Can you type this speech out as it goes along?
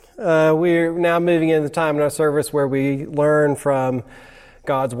We're now moving into the time in our service where we learn from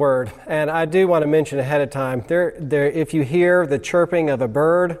God's Word. And I do want to mention ahead of time, if you hear the chirping of a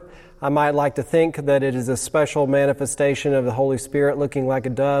bird, I might like to think that it is a special manifestation of the Holy Spirit looking like a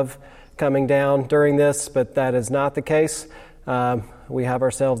dove coming down during this, but that is not the case. We have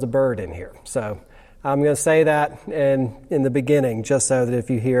ourselves a bird in here. So I'm going to say that in the beginning, just so that if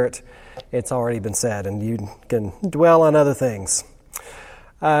you hear it, it's already been said and you can dwell on other things.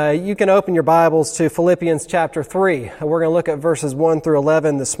 You can open your Bibles to Philippians chapter 3. We're going to look at verses 1 through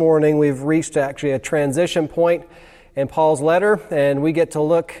 11 this morning. We've reached actually a transition point in Paul's letter, and we get to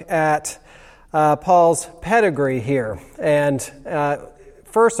look at Paul's pedigree here. And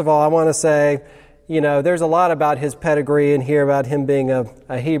first of all, I want to say, there's a lot about his pedigree in here, about him being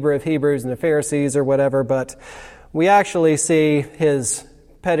a Hebrew of Hebrews and the Pharisees or whatever, but we actually see his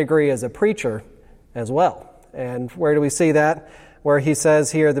pedigree as a preacher as well. And where do we see that? Where he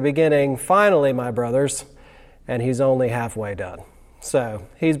says here at the beginning, "Finally, my brothers," and he's only halfway done. So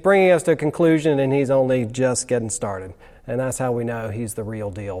he's bringing us to a conclusion, and he's only just getting started. And that's how we know he's the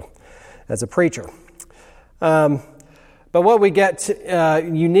real deal as a preacher. But what we get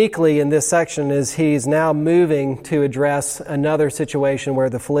uniquely in this section is he's now moving to address another situation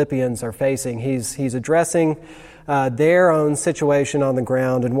where the Philippians are facing. He's addressing their own situation on the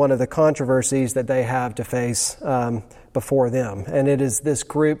ground and one of the controversies that they have to face before them. And it is this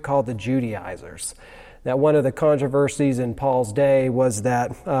group called the Judaizers. Now, one of the controversies in Paul's day was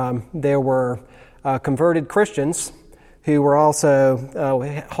that there were converted Christians who were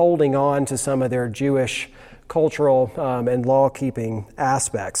also holding on to some of their Jewish cultural and law-keeping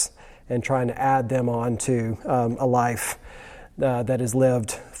aspects and trying to add them on to a life that is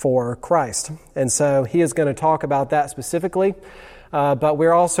lived for Christ. And so he is going to talk about that specifically, but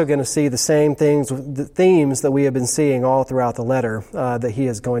we're also going to see the same things, the themes that we have been seeing all throughout the letter, that he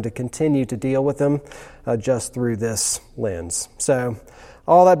is going to continue to deal with them just through this lens. So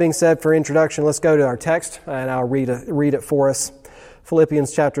all that being said for introduction, let's go to our text, and I'll read it for us.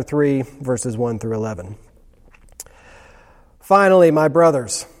 Philippians chapter 3, verses 1 through 11. "Finally, my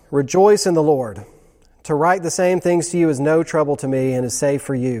brothers, rejoice in the Lord. To write the same things to you is no trouble to me and is safe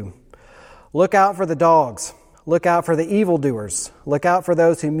for you. Look out for the dogs. Look out for the evildoers. Look out for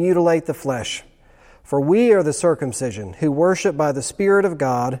those who mutilate the flesh. For we are the circumcision, who worship by the Spirit of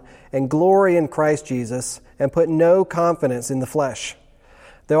God and glory in Christ Jesus, and put no confidence in the flesh.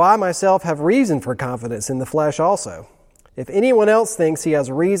 Though I myself have reason for confidence in the flesh also. If anyone else thinks he has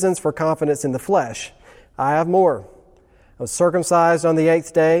reasons for confidence in the flesh, I have more. I was circumcised on the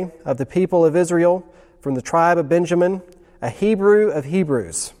 8th day, of the people of Israel, from the tribe of Benjamin, a Hebrew of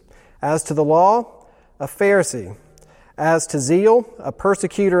Hebrews. As to the law, a Pharisee. As to zeal, a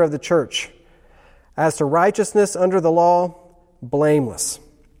persecutor of the church. As to righteousness under the law, blameless.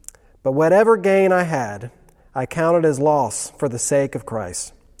 But whatever gain I had, I counted as loss for the sake of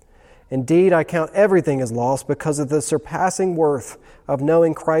Christ. Indeed, I count everything as loss because of the surpassing worth of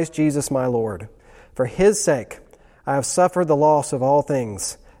knowing Christ Jesus my Lord. For his sake, I have suffered the loss of all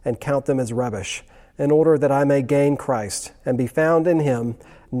things and count them as rubbish, in order that I may gain Christ and be found in him,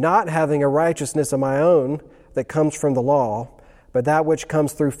 not having a righteousness of my own that comes from the law, but that which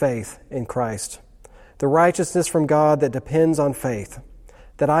comes through faith in Christ. The righteousness from God that depends on faith,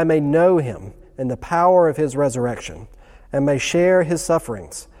 that I may know him and the power of his resurrection, and may share his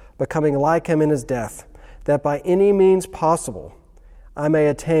sufferings, becoming like him in his death, that by any means possible I may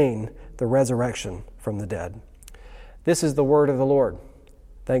attain the resurrection from the dead." This is the word of the Lord.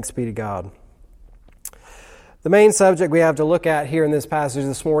 Thanks be to God. The main subject we have to look at here in this passage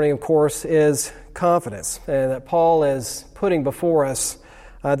this morning, of course, is confidence, and that Paul is putting before us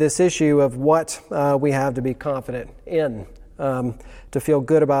this issue of what we have to be confident in, to feel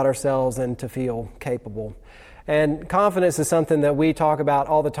good about ourselves and to feel capable. And confidence is something that we talk about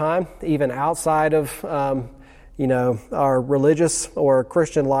all the time, even outside of our religious or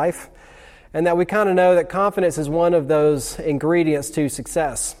Christian life. And that we kind of know that confidence is one of those ingredients to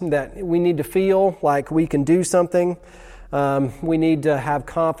success, that we need to feel like we can do something. We need to have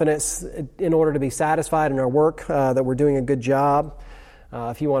confidence in order to be satisfied in our work, that we're doing a good job.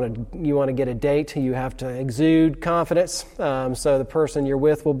 If you want to get a date, you have to exude confidence, so the person you're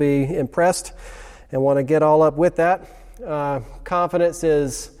with will be impressed and want to get all up with that. Confidence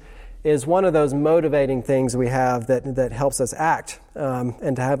is one of those motivating things we have that helps us act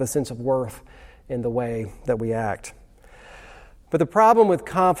and to have a sense of worth in the way that we act. But the problem with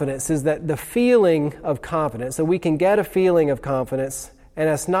confidence is that the feeling of confidence, so we can get a feeling of confidence, and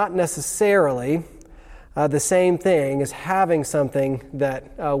it's not necessarily the same thing as having something that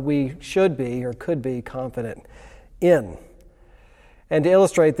we should be or could be confident in. And to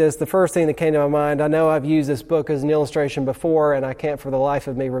illustrate this, the first thing that came to my mind, I know I've used this book as an illustration before, and I can't for the life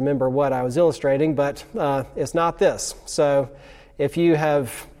of me remember what I was illustrating, but it's not this. So if you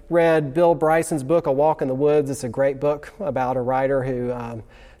have read Bill Bryson's book, A Walk in the Woods, it's a great book about a writer who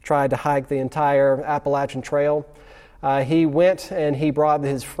tried to hike the entire Appalachian Trail. He went and he brought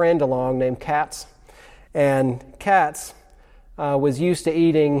his friend along named Katz, and Katz was used to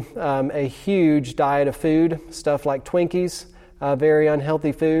eating a huge diet of food, stuff like Twinkies, very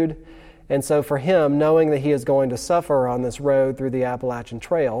unhealthy food. And so for him, knowing that he is going to suffer on this road through the Appalachian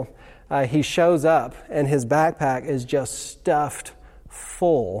Trail, he shows up and his backpack is just stuffed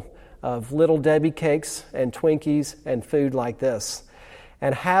full of Little Debbie cakes and Twinkies and food like this.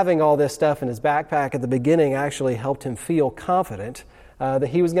 And having all this stuff in his backpack at the beginning actually helped him feel confident that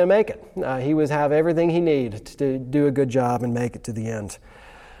he was going to make it. He would have everything he needed to do a good job and make it to the end.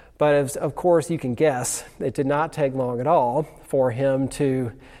 But of course, you can guess it did not take long at all for him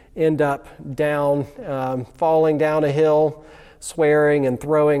to end up down, falling down a hill, swearing and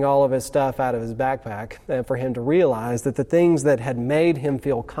throwing all of his stuff out of his backpack, and for him to realize that the things that had made him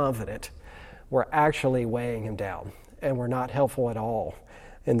feel confident were actually weighing him down and were not helpful at all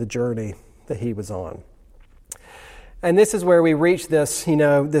in the journey that he was on. And this is where we reach this,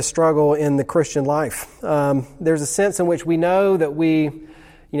 this struggle in the Christian life. There's a sense in which we know that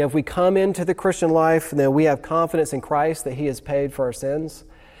if we come into the Christian life, then we have confidence in Christ that He has paid for our sins.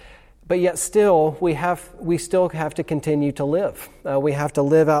 But yet still, we still have to continue to live. We have to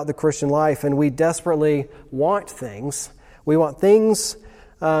live out the Christian life, and we desperately want things. We want things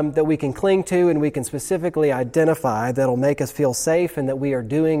that we can cling to and we can specifically identify that'll make us feel safe and that we are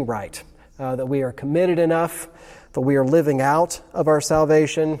doing right, that we are committed enough, that we are living out of our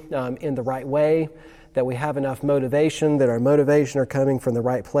salvation in the right way, that we have enough motivation, that our motivation are coming from the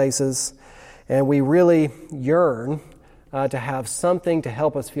right places, and we really yearn to have something to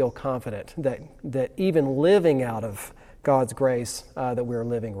help us feel confident that even living out of God's grace, that we're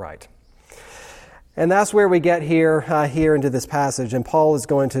living right. And that's where we get here into this passage, and Paul is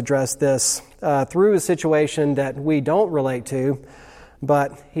going to address this through a situation that we don't relate to,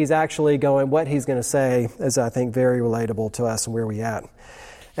 but he's actually what he's going to say is, I think, very relatable to us and where we're at.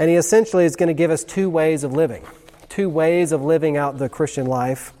 And he essentially is going to give us two ways of living out the Christian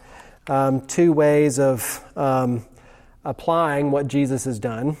life, two ways of applying what Jesus has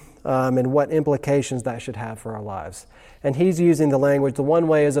done, and what implications that should have for our lives. And he's using the language, the one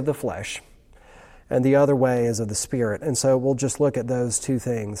way is of the flesh, and the other way is of the Spirit. And so we'll just look at those two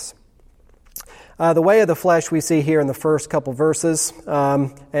things. The way of the flesh we see here in the first couple verses,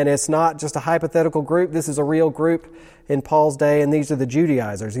 and it's not just a hypothetical group. This is a real group in Paul's day, and these are the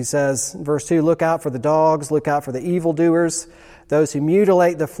Judaizers. He says, verse 2, look out for the dogs, look out for the evildoers, those who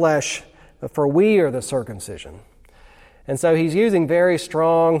mutilate the flesh, for we are the circumcision. And so he's using very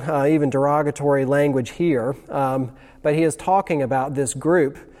strong, even derogatory language here, but he is talking about this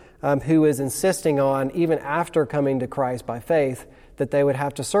group who is insisting on, even after coming to Christ by faith, that they would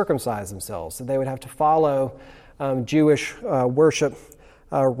have to circumcise themselves, that they would have to follow Jewish worship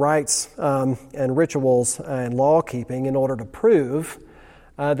rites and rituals and law-keeping in order to prove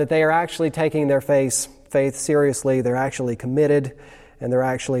that they are actually taking their faith seriously, they're actually committed, and they're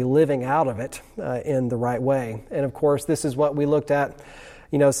actually living out of it in the right way. And of course, this is what we looked at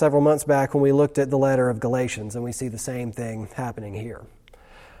several months back when we looked at the letter of Galatians, and we see the same thing happening here.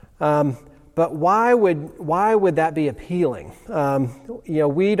 But why would that be appealing?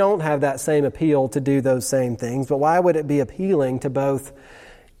 We don't have that same appeal to do those same things, but why would it be appealing to both,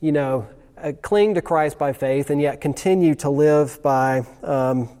 cling to Christ by faith and yet continue to live by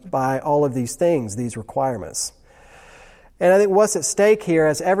all of these things, these requirements? And I think what's at stake here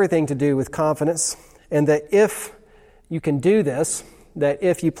has everything to do with confidence, and that if you can do this, that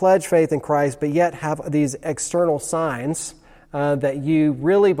if you pledge faith in Christ but yet have these external signs that you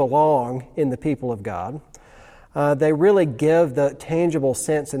really belong in the people of God, they really give the tangible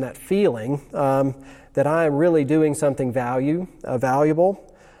sense and that feeling that I am really doing something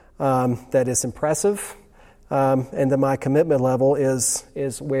valuable, that is impressive, and that my commitment level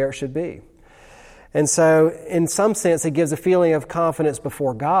is where it should be. And so, in some sense, it gives a feeling of confidence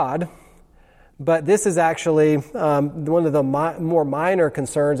before God, but this is actually one of the more minor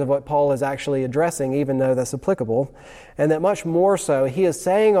concerns of what Paul is actually addressing, even though that's applicable, and that much more so, he is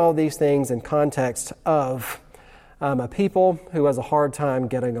saying all these things in context of a people who has a hard time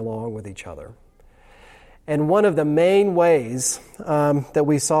getting along with each other. And one of the main ways that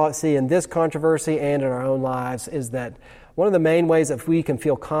we see in this controversy and in our own lives is that one of the main ways that we can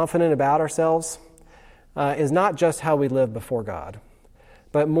feel confident about ourselves is not just how we live before God,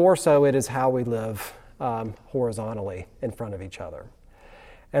 but more so it is how we live horizontally in front of each other.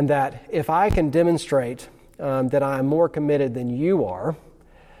 And that if I can demonstrate that I'm more committed than you are,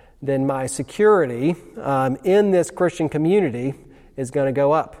 then my security in this Christian community is going to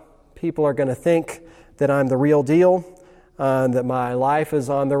go up. People are going to think that I'm the real deal, that my life is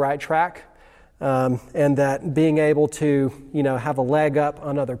on the right track, and that being able to, have a leg up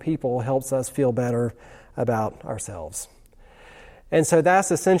on other people helps us feel better about ourselves. And so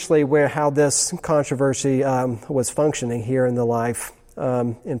that's essentially how this controversy was functioning here in the life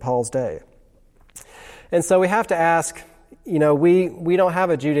in Paul's day. And so we have to ask, we don't have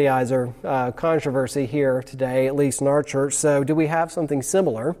a Judaizer controversy here today, at least in our church. So do we have something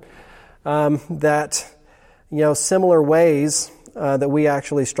similar similar ways that we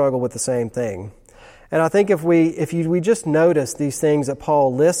actually struggle with the same thing? And I think if we just notice these things that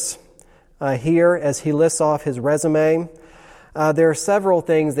Paul lists here as he lists off his resume, there are several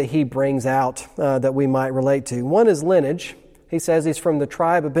things that he brings out that we might relate to. One is lineage. He says he's from the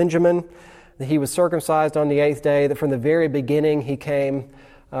tribe of Benjamin, that he was circumcised on the 8th day, that from the very beginning he came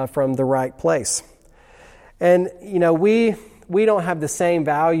from the right place. And, we don't have the same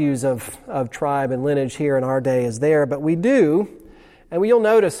values of tribe and lineage here in our day as there, but we do. And you'll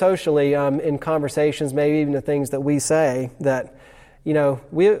notice socially in conversations, maybe even the things that we say, that,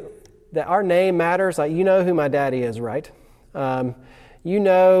 that our name matters. Like, who my daddy is, right? Who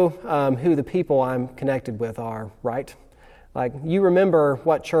the people I'm connected with are, right? Like, you remember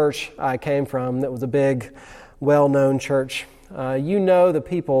what church I came from that was a big, well-known church. The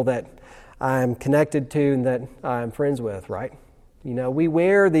people that I'm connected to and that I'm friends with, right? We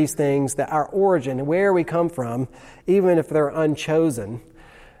wear these things, that our origin, where we come from, even if they're unchosen,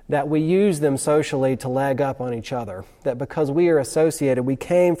 that we use them socially to leg up on each other. That because we are associated, we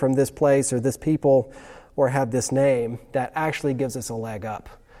came from this place or this people or have this name, that actually gives us a leg up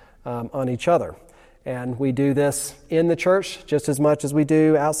on each other. And we do this in the church just as much as we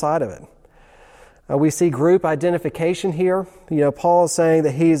do outside of it. We see group identification here. Paul is saying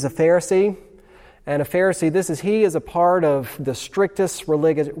that he is a Pharisee. And a Pharisee, he is a part of the strictest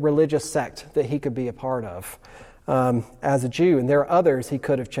religious sect that he could be a part of as a Jew. And there are others he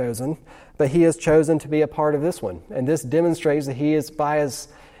could have chosen, but he has chosen to be a part of this one. And this demonstrates that he is, by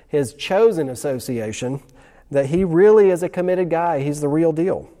his chosen association, that he really is a committed guy. He's the real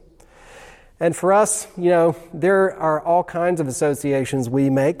deal. And for us, there are all kinds of associations we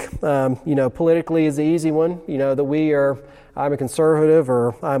make. Politically is the easy one, that I'm a conservative,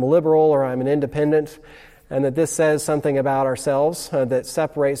 or I'm a liberal, or I'm an independent, and that this says something about ourselves that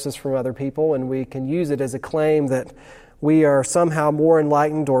separates us from other people, and we can use it as a claim that we are somehow more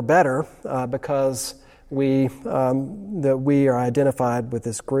enlightened or better because we are identified with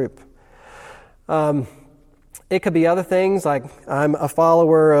this group. It could be other things, like I'm a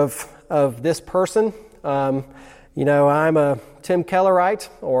follower of this person. I'm a Tim Kellerite,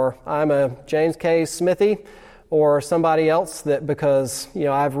 or I'm a James K. Smithy, or somebody else, that because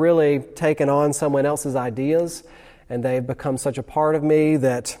I've really taken on someone else's ideas and they've become such a part of me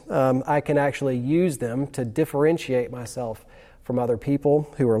that I can actually use them to differentiate myself from other people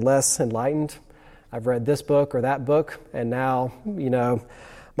who are less enlightened. I've read this book or that book, and now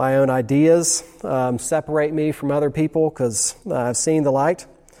my own ideas separate me from other people because I've seen the light.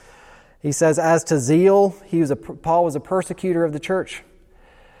 He says, as to zeal, Paul was a persecutor of the church.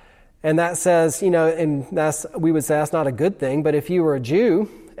 And that says, we would say that's not a good thing, but if you were a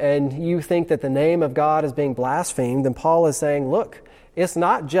Jew and you think that the name of God is being blasphemed, then Paul is saying, look, it's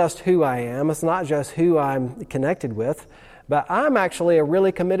not just who I am, it's not just who I'm connected with, but I'm actually a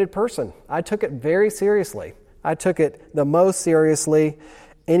really committed person. I took it very seriously. I took it the most seriously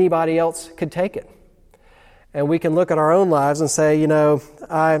anybody else could take it. And we can look at our own lives and say,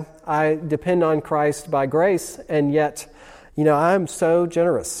 I depend on Christ by grace, and yet, I'm so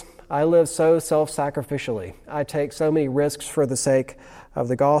generous. I live so self-sacrificially. I take so many risks for the sake of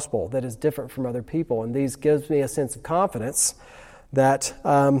the gospel that is different from other people. And these gives me a sense of confidence that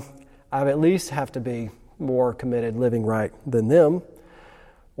I at least have to be more committed living right than them.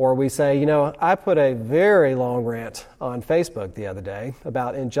 Or we say, I put a very long rant on Facebook the other day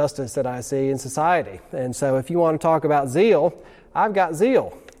about injustice that I see in society. And so if you want to talk about zeal, I've got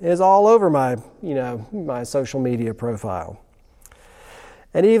zeal. It's all over my social media profile.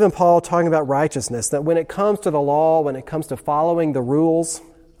 And even Paul talking about righteousness, that when it comes to the law, when it comes to following the rules,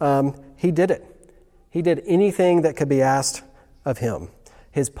 he did it. He did anything that could be asked of him.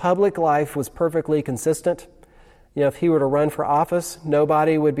 His public life was perfectly consistent. If he were to run for office,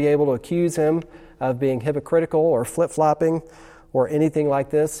 nobody would be able to accuse him of being hypocritical or flip-flopping or anything like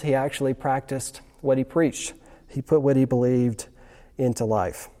this. He actually practiced what he preached. He put what he believed into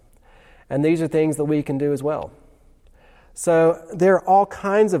life. And these are things that we can do as well. So there are all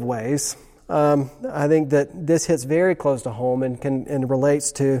kinds of ways. I think that this hits very close to home and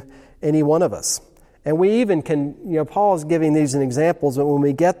relates to any one of us. And we even can, Paul is giving these in examples, but when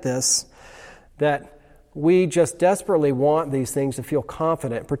we get this, that we just desperately want these things to feel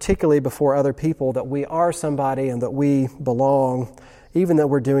confident, particularly before other people, that we are somebody and that we belong, even that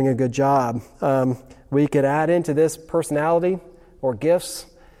we're doing a good job. We could add into this personality or gifts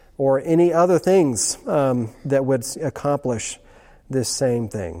or any other things that would accomplish this same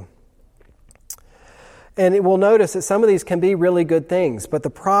thing. And we'll notice that some of these can be really good things, but the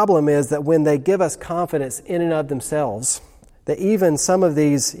problem is that when they give us confidence in and of themselves, that even some of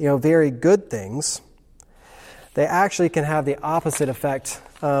these, very good things, they actually can have the opposite effect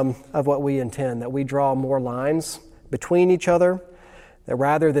of what we intend, that we draw more lines between each other, that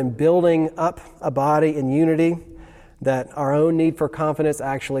rather than building up a body in unity, that our own need for confidence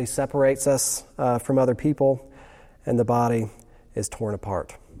actually separates us from other people, and the body is torn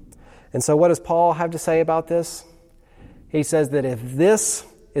apart. And so what does Paul have to say about this? He says that if this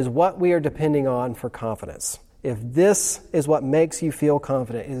is what we are depending on for confidence, if this is what makes you feel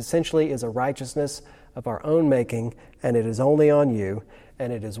confident, it essentially is a righteousness of our own making, and it is only on you,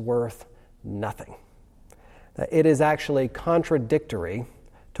 and it is worth nothing. It is actually contradictory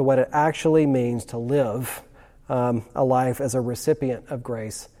to what it actually means to live a life as a recipient of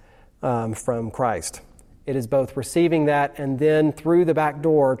grace from Christ. It is both receiving that and then through the back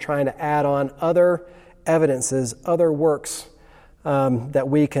door trying to add on other evidences, other works that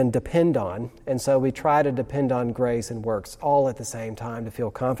we can depend on. And so we try to depend on grace and works all at the same time to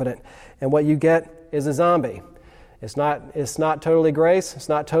feel confident. And what you get is a zombie. It's not totally grace, it's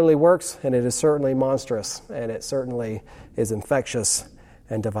not totally works, and it is certainly monstrous, and it certainly is infectious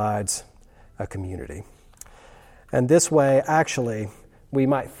and divides a community. And this way, actually, we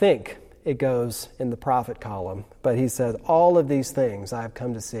might think it goes in the prophet column, but he said, all of these things I have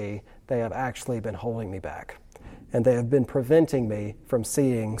come to see, they have actually been holding me back, and they have been preventing me from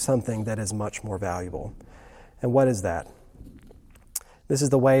seeing something that is much more valuable. And what is that? This is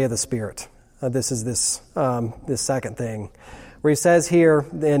the way of the Spirit. This is this second thing, where he says here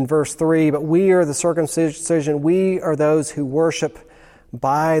in verse 3, but we are the circumcision, we are those who worship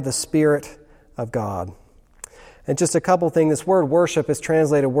by the Spirit of God. And just a couple things, this word worship is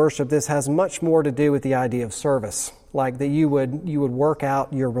translated worship. This has much more to do with the idea of service, like that you would work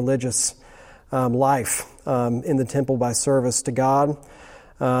out your religious life in the temple by service to God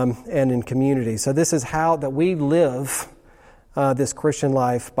and in community. So this is how that we live this Christian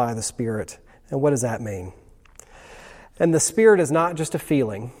life by the Spirit. And what does that mean? And the Spirit is not just a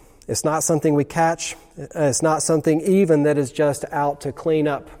feeling. It's not something we catch. It's not something even that is just out to clean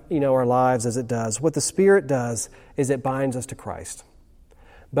up, our lives as it does. What the Spirit does is it binds us to Christ,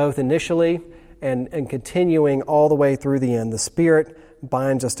 both initially and continuing all the way through the end. The Spirit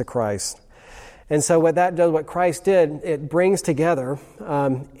binds us to Christ. And so what that does, what Christ did, it brings together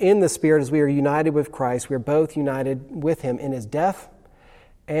in the Spirit as we are united with Christ. We are both united with Him in His death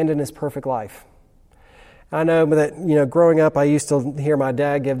and in His perfect life. I know that, growing up, I used to hear my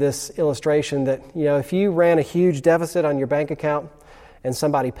dad give this illustration that, if you ran a huge deficit on your bank account and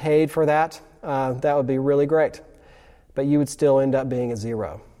somebody paid for that, that would be really great. But you would still end up being at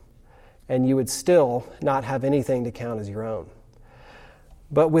zero. And you would still not have anything to count as your own.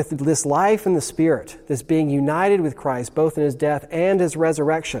 But with this life in the Spirit, this being united with Christ, both in His death and His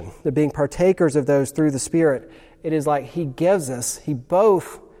resurrection, the being partakers of those through the Spirit, it is like He gives us, He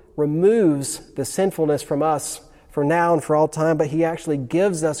both removes the sinfulness from us for now and for all time, but He actually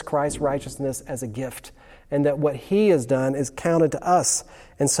gives us Christ's righteousness as a gift, and that what He has done is counted to us.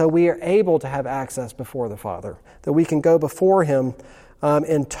 And so we are able to have access before the Father, that we can go before Him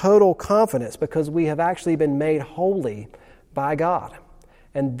in total confidence because we have actually been made holy by God.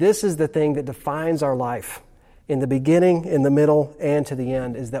 And this is the thing that defines our life in the beginning, in the middle, and to the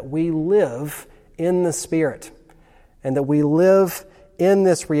end, is that we live in the Spirit, and that we live in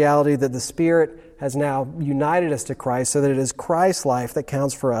this reality that the Spirit has now united us to Christ, so that it is Christ's life that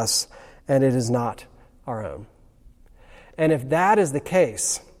counts for us, and it is not our own. And if that is the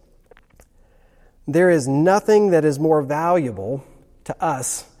case, there is nothing that is more valuable to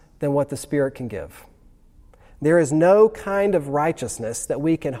us than what the Spirit can give. There is no kind of righteousness that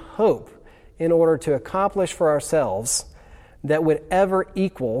we can hope in order to accomplish for ourselves that would ever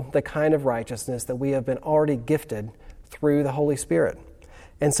equal the kind of righteousness that we have been already gifted through the Holy Spirit.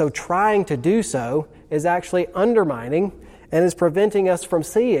 And so trying to do so is actually undermining and is preventing us from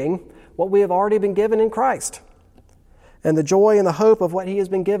seeing what we have already been given in Christ. And the joy and the hope of what He has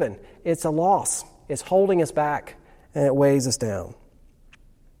been given. It's a loss. It's holding us back, and it weighs us down.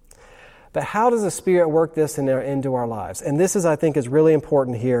 But how does the Spirit work this into our lives? And this is, I think, is really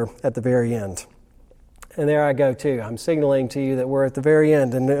important here at the very end. And there I go, too. I'm signaling to you that we're at the very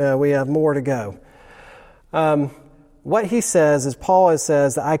end and we have more to go. What he says is, Paul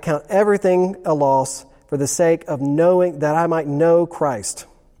says, that I count everything a loss for the sake of knowing that I might know Christ,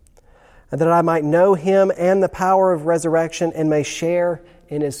 and that I might know him and the power of resurrection and may share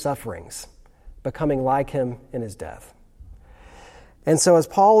in his sufferings, becoming like him in his death. And so as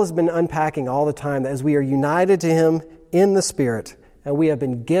Paul has been unpacking all the time, that as we are united to him in the Spirit, and we have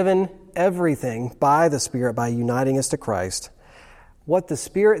been given everything by the Spirit by uniting us to Christ, what the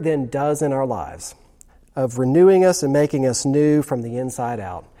Spirit then does in our lives of renewing us and making us new from the inside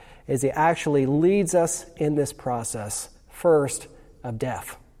out is he actually leads us in this process first of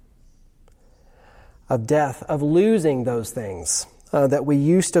death, of losing those things that we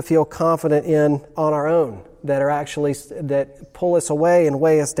used to feel confident in on our own, that pull us away and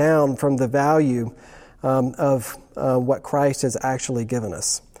weigh us down from the value of what Christ has actually given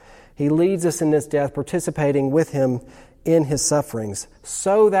us. He leads us in this death, participating with him in his sufferings,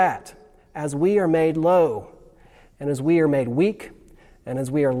 so that as we are made low, and as we are made weak, and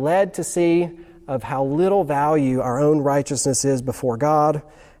as we are led to see of how little value our own righteousness is before God,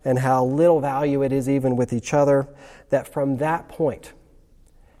 and how little value it is even with each other, that from that point,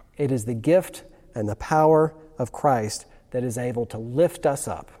 it is the gift and the power of Christ that is able to lift us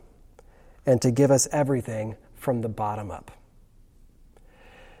up and to give us everything from the bottom up.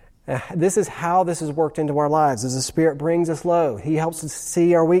 This is how this is worked into our lives. As the Spirit brings us low, he helps us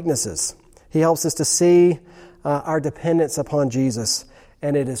see our weaknesses. He helps us to see our dependence upon Jesus.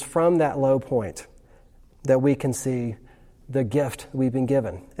 And it is from that low point that we can see the gift we've been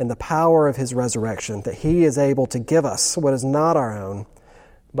given and the power of his resurrection, that he is able to give us what is not our own,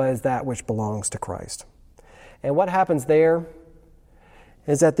 but is that which belongs to Christ. And what happens there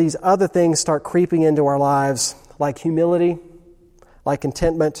is that these other things start creeping into our lives, like humility, like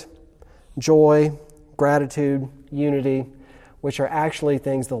contentment, joy, gratitude, unity, which are actually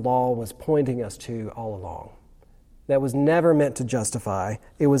things the law was pointing us to all along. That was never meant to justify.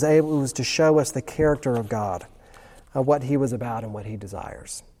 It was to show us the character of God, of what he was about and what he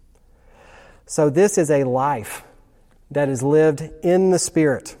desires. So this is a life that is lived in the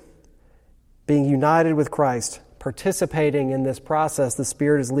Spirit, being united with Christ, participating in this process the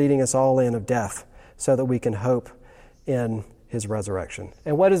Spirit is leading us all in of death, so that we can hope in his resurrection.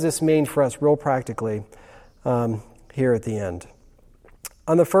 And what does this mean for us real practically here at the end?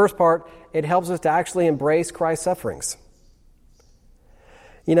 On the first part, it helps us to actually embrace Christ's sufferings.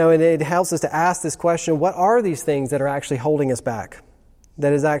 And it helps us to ask this question, what are these things that are actually holding us back,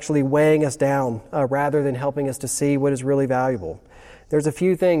 that is actually weighing us down, rather than helping us to see what is really valuable? There's a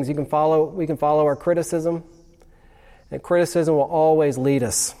few things we can follow our criticism, and criticism will always lead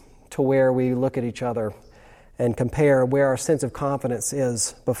us to where we look at each other and compare where our sense of confidence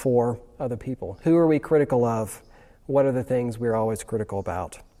is before other people. Who are we critical of? What are the things we're always critical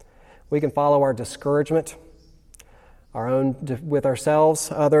about? We can follow our discouragement, our own with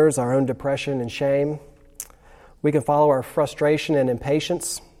ourselves, others, our own depression and shame. We can follow our frustration and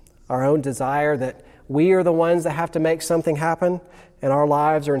impatience, our own desire that we are the ones that have to make something happen, and our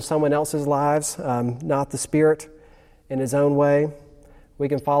lives are in someone else's lives, not the Spirit in his own way. We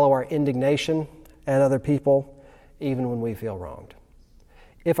can follow our indignation at other people, even when we feel wronged.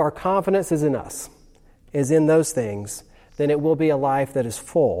 If our confidence is in us, is in those things, then it will be a life that is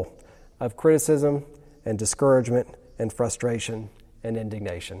full of criticism and discouragement and frustration and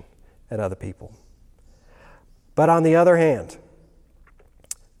indignation at other people. But on the other hand,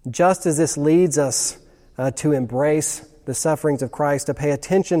 just as this leads us to embrace the sufferings of Christ, to pay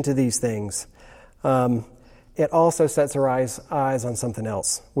attention to these things, it also sets our eyes on something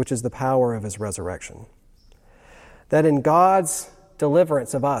else, which is the power of his resurrection. That in God's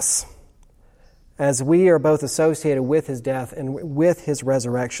deliverance of us, as we are both associated with his death and with his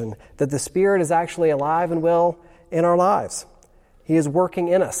resurrection, that the Spirit is actually alive and well in our lives. He is working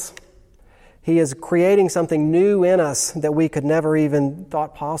in us. He is creating something new in us that we could never even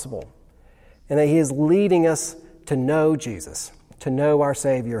thought possible. And that he is leading us to know Jesus, to know our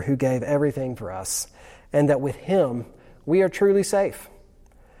Savior who gave everything for us, and that with him we are truly safe.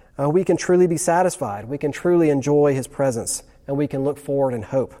 We can truly be satisfied. We can truly enjoy his presence, and we can look forward in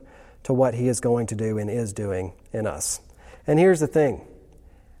hope to what he is going to do and is doing in us. And here's the thing.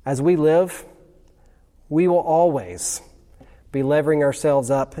 As we live, we will always be levering ourselves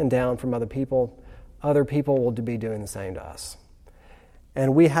up and down from other people. Other people will be doing the same to us.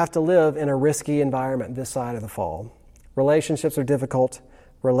 And we have to live in a risky environment this side of the fall. Relationships are difficult.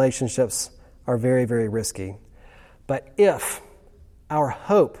 Relationships are very, very risky. But if our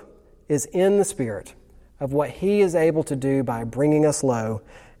hope is in the Spirit, of what He is able to do by bringing us low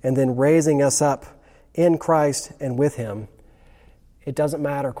and then raising us up in Christ and with Him, it doesn't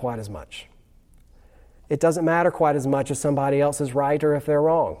matter quite as much. It doesn't matter quite as much if somebody else is right or if they're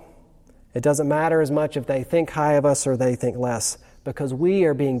wrong. It doesn't matter as much if they think high of us or they think less, because we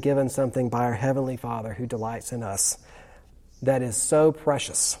are being given something by our Heavenly Father who delights in us that is so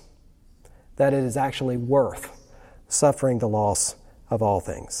precious that it is actually worth suffering the loss of all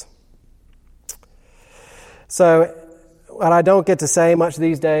things. So, what I don't get to say much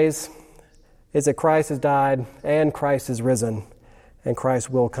these days is that Christ has died and Christ is risen and Christ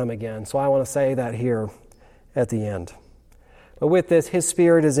will come again. So I want to say that here at the end. But with this, His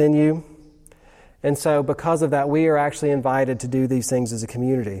Spirit is in you. And so because of that, we are actually invited to do these things as a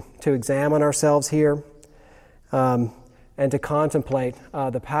community, to examine ourselves here and to contemplate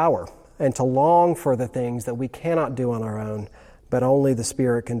the power and to long for the things that we cannot do on our own, but only the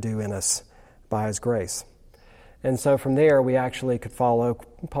Spirit can do in us by His grace. And so from there, we actually could follow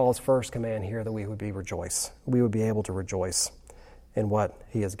Paul's first command here, that we would rejoice. We would be able to rejoice in what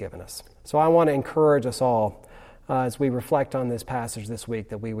He has given us. So I want to encourage us all as we reflect on this passage this week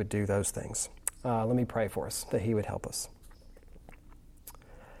that we would do those things. Let me pray for us, that He would help us.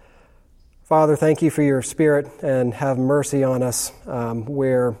 Father, thank You for Your Spirit, and have mercy on us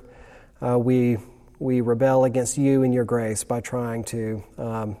where we rebel against You and Your grace by trying to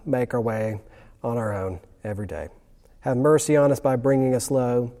make our way on our own every day. Have mercy on us by bringing us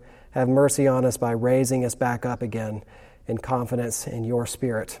low. Have mercy on us by raising us back up again in confidence in Your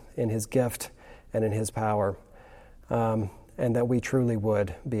Spirit, in His gift, and in His power, and that we truly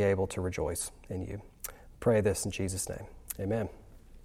would be able to rejoice in You. Pray this in Jesus' name. Amen.